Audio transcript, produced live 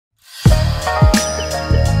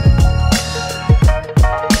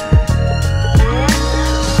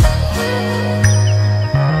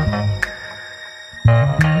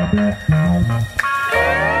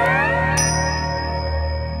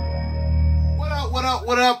up, what up,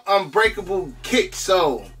 what up? Unbreakable Kick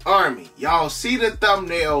Soul Army. Y'all see the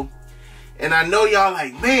thumbnail, and I know y'all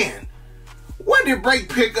like, man, when did break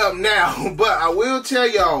pick up now? But I will tell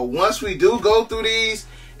y'all, once we do go through these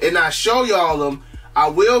and I show y'all them, I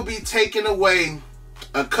will be taking away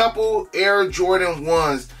a couple Air Jordan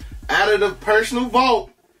 1s out of the personal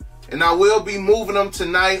vault, and I will be moving them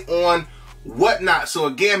tonight on Whatnot. So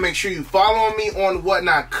again, make sure you follow me on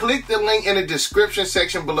Whatnot. Click the link in the description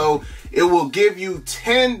section below. It will give you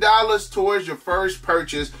 $10 towards your first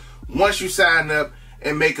purchase once you sign up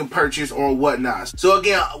and make a purchase on Whatnot. So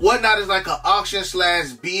again, Whatnot is like an auction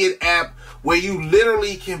slash bid app where you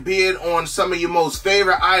literally can bid on some of your most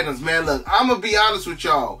favorite items. Man, look, I'm gonna be honest with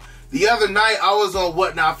y'all. The other night, I was on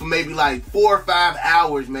Whatnot for maybe like 4 or 5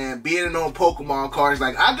 hours, man, bidding on Pokemon cards.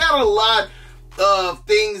 Like, I got a lot of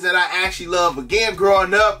things that I actually love. Again,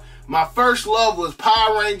 growing up, my first love was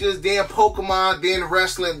Power Rangers, then Pokemon, then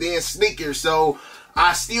wrestling, then sneakers. So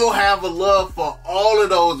I still have a love for all of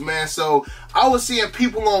those, man. So I was seeing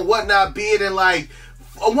people on Whatnot bidding like,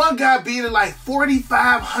 one guy bidding like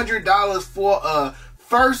 $4,500 for a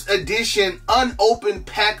first edition unopened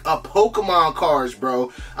pack of Pokemon cards,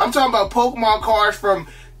 bro. I'm talking about Pokemon cards from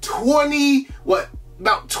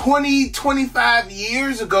 25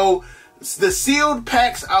 years ago. The sealed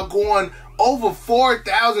packs are going over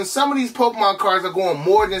 4,000. Some of these Pokemon cards are going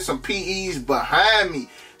more than some PEs behind me.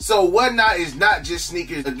 So Whatnot is not just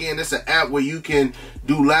sneakers. Again, it's an app where you can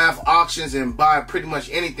do live auctions and buy pretty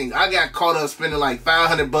much anything. I got caught up spending like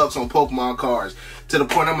 500 bucks on Pokemon cards to the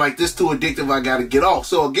point I'm like, this too addictive, I gotta get off.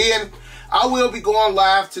 So again, I will be going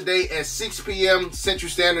live today at 6 p.m. Central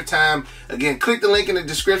Standard Time. Again, click the link in the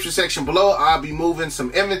description section below. I'll be moving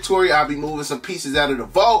some inventory. I'll be moving some pieces out of the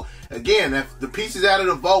vault. Again, the pieces out of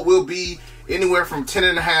the vault will be anywhere from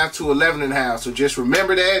 10.5 to 11.5. So just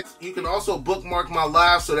remember that. You can also bookmark my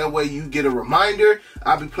live so that way you get a reminder.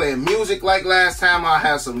 I'll be playing music like last time. I'll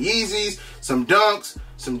have some Yeezys, some Dunks,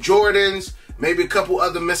 some Jordans, maybe a couple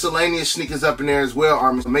other miscellaneous sneakers up in there as well,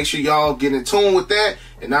 Army. So make sure y'all get in tune with that,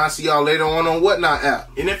 and I'll see y'all later on Whatnot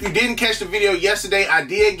app. And if you didn't catch the video yesterday, I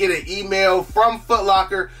did get an email from Foot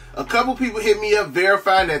Locker. A couple people hit me up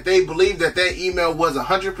verifying that they believe that that email was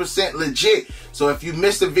 100% legit. So if you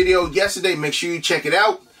missed the video yesterday, make sure you check it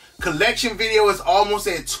out. Collection video is almost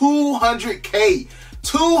at 200K.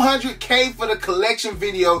 200K for the collection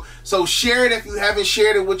video. So share it if you haven't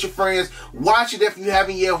shared it with your friends. Watch it if you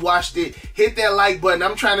haven't yet watched it. Hit that like button.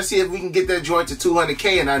 I'm trying to see if we can get that joint to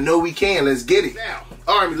 200K, and I know we can. Let's get it. Now,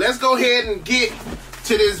 Army, let's go ahead and get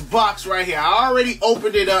to this box right here. I already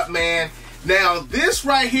opened it up, man. Now, this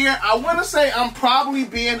right here, I want to say I'm probably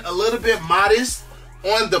being a little bit modest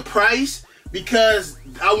on the price because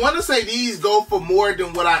I want to say these go for more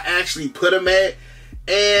than what I actually put them at.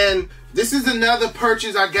 And this is another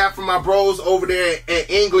purchase I got from my bros over there at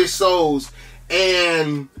English Souls.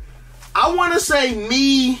 And I want to say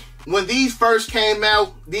when these first came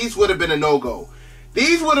out, these would have been a no-go.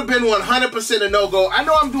 These would have been 100% a no-go. I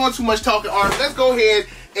know I'm doing too much talking, Army. Let's go ahead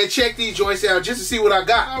and check these joints out just to see what I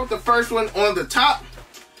got. Start with the first one on the top.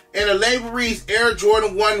 And the label reads Air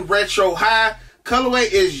Jordan 1 Retro High. Colorway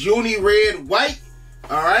is Uni Red White.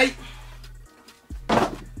 Alright.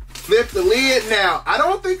 Flip the lid. Now, I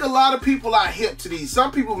don't think a lot of people are hip to these.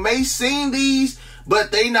 Some people may seen these,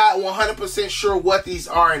 but they not 100% sure what these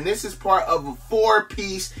are. And this is part of a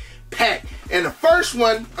 4-piece pack. And the first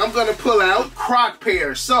one I'm going to pull out, Croc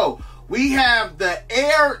pair. So, we have the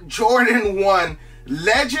Air Jordan 1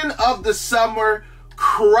 Legend of the Summer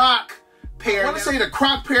Croc pair. I want to say the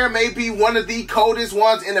Croc pair may be one of the coldest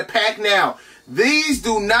ones in the pack. Now, these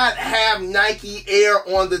do not have Nike Air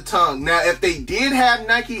on the tongue. Now, if they did have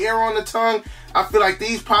Nike Air on the tongue, I feel like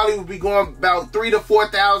these probably would be going about $3,000 to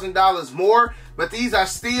 $4,000 more. But these are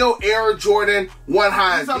still Air Jordan 1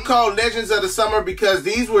 highs. These are called Legends of the Summer because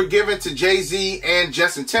these were given to Jay-Z and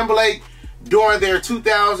Justin Timberlake during their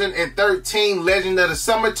 2013 Legend of the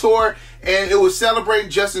Summer tour. And it was celebrating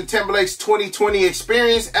Justin Timberlake's 2020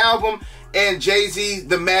 Experience album and Jay-Z's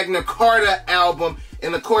The Magna Carta album.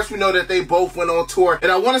 And of course, we know that they both went on tour.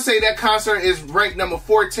 And I want to say that concert is ranked number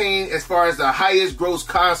 14 as far as the highest gross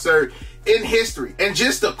concert in history. And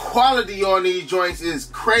just the quality on these joints is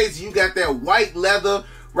crazy. You got that white leather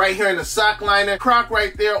right here in the sock liner. Croc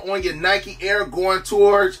right there on your Nike Air going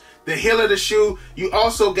towards the heel of the shoe. You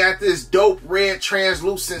also got this dope red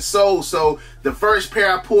translucent sole. So the first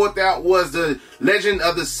pair I pulled out was the Legend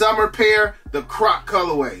of the Summer pair, the Croc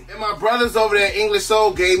colorway. And my brothers over there at English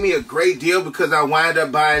Soul gave me a great deal because I wound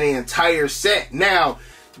up buying the entire set. Now,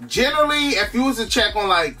 generally, if you was to check on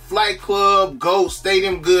like Flight Club, Go,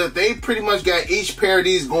 Stadium Goods, they pretty much got each pair of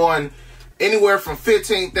these going anywhere from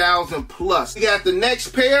 15,000 plus. We got the next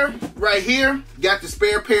pair right here. Got the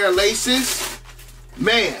spare pair of laces.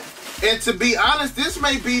 Man, and to be honest, this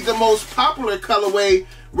may be the most popular colorway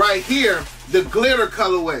right here, the glitter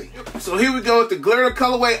colorway. So here we go with the glitter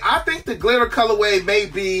colorway. I think the glitter colorway may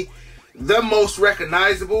be the most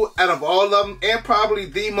recognizable out of all of them, and probably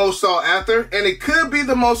the most sought after, and it could be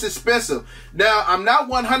the most expensive. Now, I'm not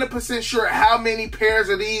 100% sure how many pairs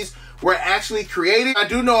of these were actually created. I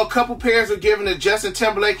do know a couple pairs were given to Justin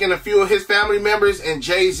Timberlake and a few of his family members, and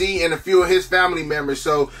Jay-Z and a few of his family members.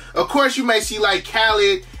 So, of course, you may see like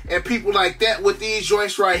Khaled and people like that with these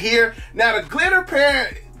joints right here. Now, the glitter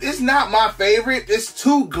pair is not my favorite. It's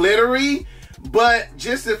too glittery. But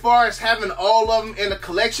just as far as having all of them in a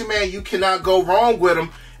collection, man, you cannot go wrong with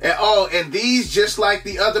them at all. And these, just like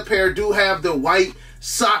the other pair, do have the white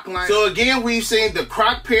sock line. So again, we've seen the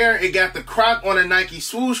Croc pair. It got the Croc on the Nike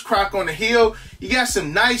swoosh, Croc on the heel. You got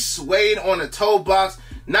some nice suede on the toe box.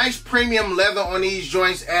 Nice premium leather on these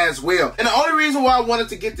joints as well. And the only reason why I wanted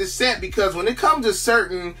to get this set, because when it comes to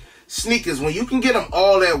certain sneakers, when you can get them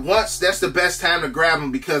all at once, that's the best time to grab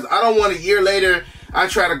them, because I don't want a year later I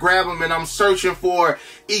try to grab them and I'm searching for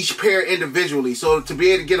each pair individually. So to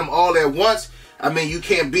be able to get them all at once, I mean, you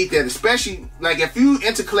can't beat that. Especially, like, if you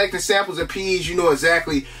into collecting samples and PEs, you know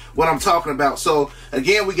exactly what I'm talking about. So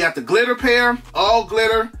again, we got the glitter pair, all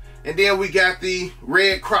glitter, and then we got the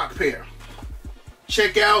red Croc pair.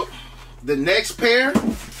 Check out the next pair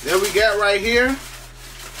that we got right here.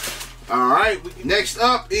 All right, next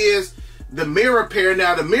up is the mirror pair.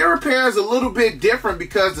 Now, the mirror pair is a little bit different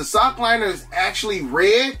because the sock liner is actually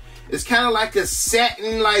red. It's kind of like a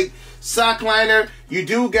satin like sock liner. You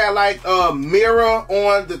do got like a mirror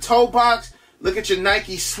on the toe box. Look at your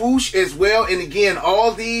Nike swoosh as well. And again,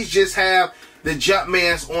 all these just have the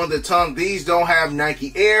Jumpmans on the tongue. These don't have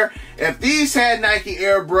Nike Air. If these had Nike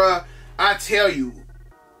Air, bruh, I tell you,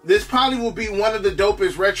 this probably will be one of the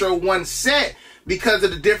dopest Retro 1 set, because of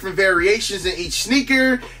the different variations in each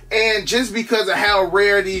sneaker, and just because of how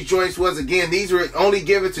rare these joints was. Again, these were only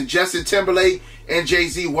given to Justin Timberlake and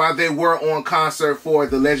Jay-Z while they were on concert for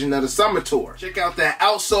the Legend of the Summer Tour. Check out that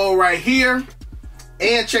outsole right here,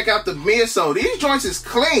 and check out the midsole. These joints is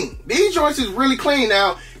clean. These joints is really clean.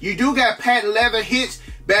 Now, you do got patent leather hits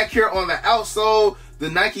back here on the outsole. The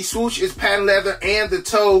Nike swoosh is patent leather, and the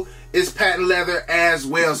toe is patent leather as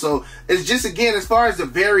well. So it's just, again, as far as the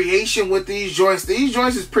variation with these joints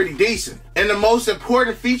is pretty decent. And the most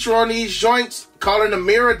important feature on these joints, calling the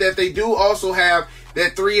mirror, that they do also have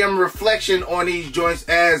that 3M reflection on these joints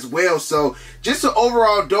as well. So just an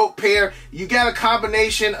overall dope pair. You got a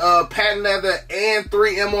combination of patent leather and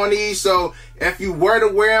 3M on these. So if you were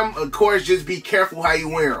to wear them, of course, just be careful how you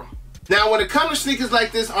wear them. Now, when it comes to sneakers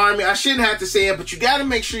like this, Army, I shouldn't have to say it, but you got to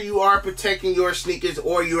make sure you are protecting your sneakers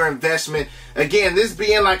or your investment. Again, this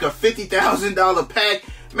being like a $50,000 pack,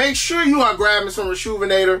 make sure you are grabbing some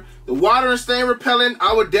Reshoevn8r. The water and stain repellent,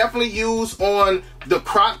 I would definitely use on the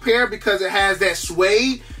Croc pair because it has that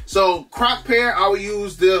suede. So Croc pair, I would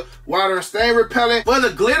use the water and stain repellent. For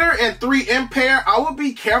the glitter and 3M pair, I would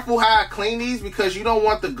be careful how I clean these because you don't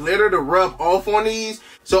want the glitter to rub off on these.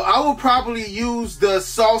 So I will probably use the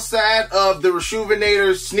soft side of the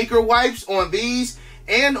Reshoevn8r sneaker wipes on these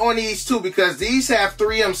and on these too, because these have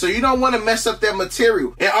 3M, so you don't want to mess up that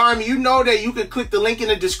material. And Army, you know that you can click the link in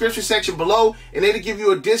the description section below and it'll give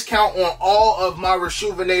you a discount on all of my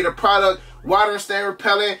Reshoevn8r product, water and stain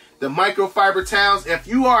repellent, the microfiber towels. If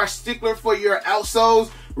you are a stickler for your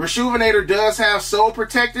outsoles, Reshoevn8r does have sole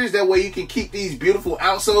protectors. That way you can keep these beautiful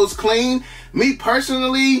outsoles clean. Me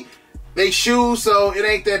personally, they shoes, so it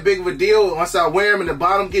ain't that big of a deal. Once I wear them and the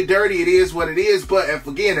bottom get dirty, it is what it is. But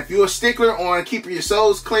if you're a stickler on keeping your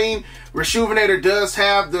soles clean, Reshoevn8r does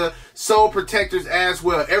have the sole protectors as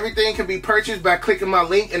well. Everything can be purchased by clicking my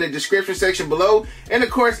link in the description section below. And of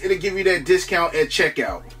course, it'll give you that discount at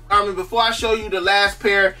checkout. Before I show you the last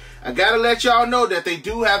pair, I gotta let y'all know that they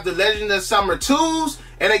do have the Legend of the Summer 2s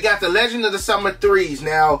and they got the Legend of the Summer 3s.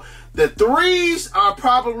 Now, the 3s are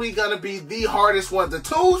probably going to be the hardest ones. The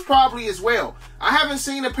 2s probably as well. I haven't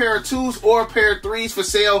seen a pair of 2s or a pair of 3s for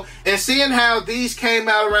sale. And seeing how these came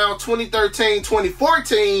out around 2013,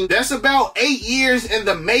 2014, that's about 8 years in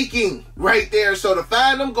the making right there. So to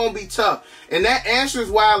find them going to be tough. And that answers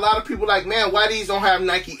why a lot of people like, man, why these don't have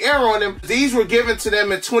Nike Air on them. These were given to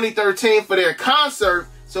them in 2013 for their concert.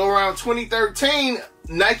 So around 2013,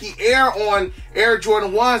 Nike Air on Air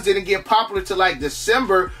Jordan 1s didn't get popular till like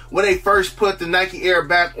December when they first put the Nike Air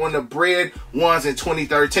back on the bread ones in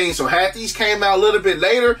 2013. So had these came out a little bit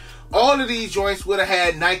later, all of these joints would have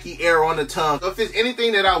had Nike Air on the tongue. So if there's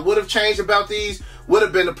anything that I would have changed about these, would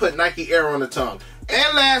have been to put Nike Air on the tongue.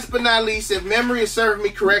 And last but not least, if memory is serving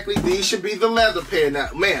me correctly, these should be the leather pair. Now,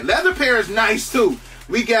 man, leather pair is nice too.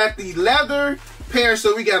 We got the leather pair,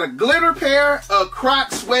 so we got a glitter pair, a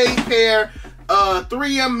Croc suede pair, a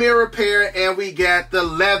 3M mirror pair, and we got the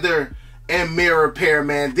leather and mirror pair,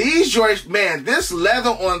 man. These joints, man, this leather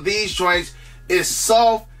on these joints is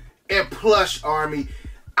soft and plush, Army.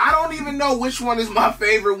 I don't even know which one is my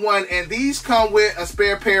favorite one, and these come with a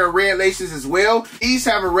spare pair of red laces as well. These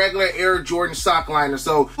have a regular Air Jordan sock liner,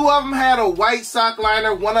 so two of them had a white sock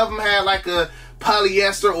liner, one of them had like a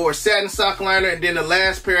polyester or satin sock liner, and then the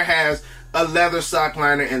last pair has a leather sock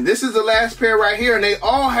liner. And this is the last pair right here, and they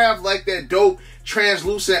all have like that dope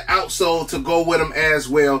translucent outsole to go with them as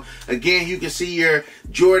well. Again, you can see your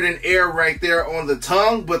Jordan Air right there on the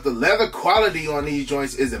tongue, but the leather quality on these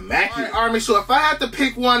joints is immaculate. All right, Army, so if I had to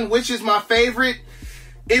pick one, which is my favorite,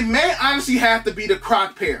 it may honestly have to be the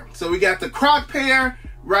Croc pair. So we got the Croc pair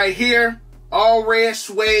right here, all red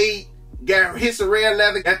suede, got hits of red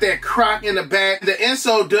leather, got that Croc in the back. The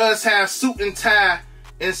insole does have suit and tie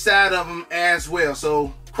inside of them as well.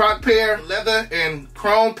 So Croc pair, leather and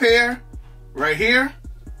chrome pair right here,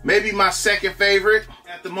 maybe my second favorite.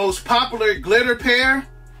 Got the most popular glitter pair,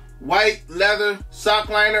 white leather sock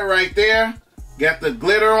liner right there, got the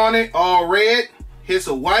glitter on it, all red, hits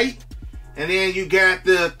of white. And then you got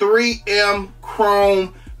the 3M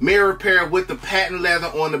chrome mirror pair with the patent leather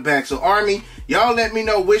on the back. So Army, y'all let me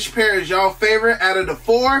know which pair is y'all favorite out of the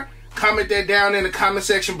four. Comment that down in the comment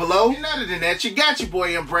section below. And other than that, you got your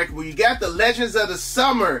boy Unbreakable. You got the Legends of the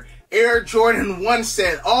Summer Air Jordan 1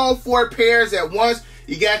 set. All four pairs at once.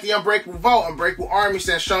 You got the Unbreakable Vault, Unbreakable Army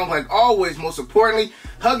set strong like always. Most importantly,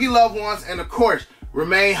 hug your loved ones, and of course,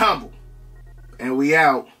 remain humble. And we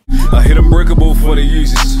out. I hit Unbreakable for the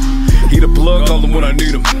Yeezys. He the plug, call him when I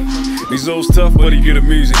need him. These old's tough, but he get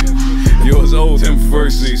him easy. Yours old, him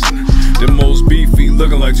first season. Them most beefy,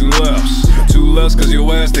 looking like 2 laps. 2 less, cause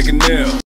your ass taking nail.